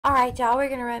Alright, y'all, we're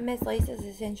going to run Miss Lisa's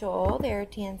Essential Oil. There are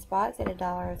 10 spots at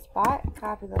 $1 a spot.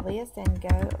 Copy the list and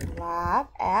go live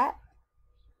at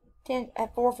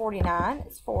 4:49.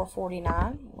 It's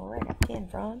 4:49. Where I got 10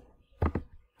 from.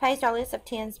 Paste our list of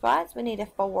 10 spots. We need a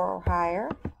 4 or higher.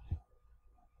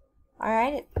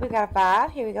 Alright, we got a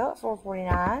 5. Here we go at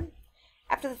 4:49.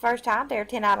 After the first time, there are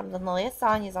 10 items on the list.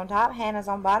 Sonia's on top, Hannah's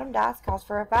on bottom. Dice calls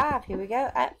for a 5. Here we go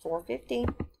at 4:50.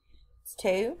 It's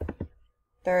 2,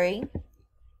 3,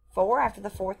 4. After the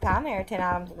fourth time, there are 10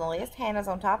 items on the list. Hannah's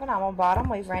on top and I'm on bottom.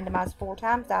 We've randomized 4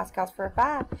 times. Dice calls for a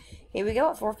 5. Here we go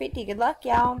at 4:50. Good luck,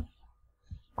 y'all.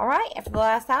 Alright, after the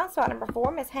last time, spot number 4,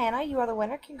 Miss Hannah, you are the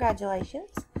winner.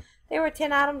 Congratulations. There were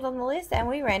 10 items on the list and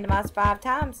we randomized 5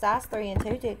 times. Dice 3 and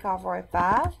 2 did call for a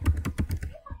 5.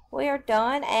 We are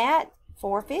done at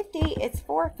 4:50. It's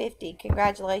 4:50.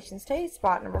 Congratulations to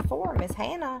spot number 4, Miss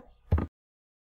Hannah.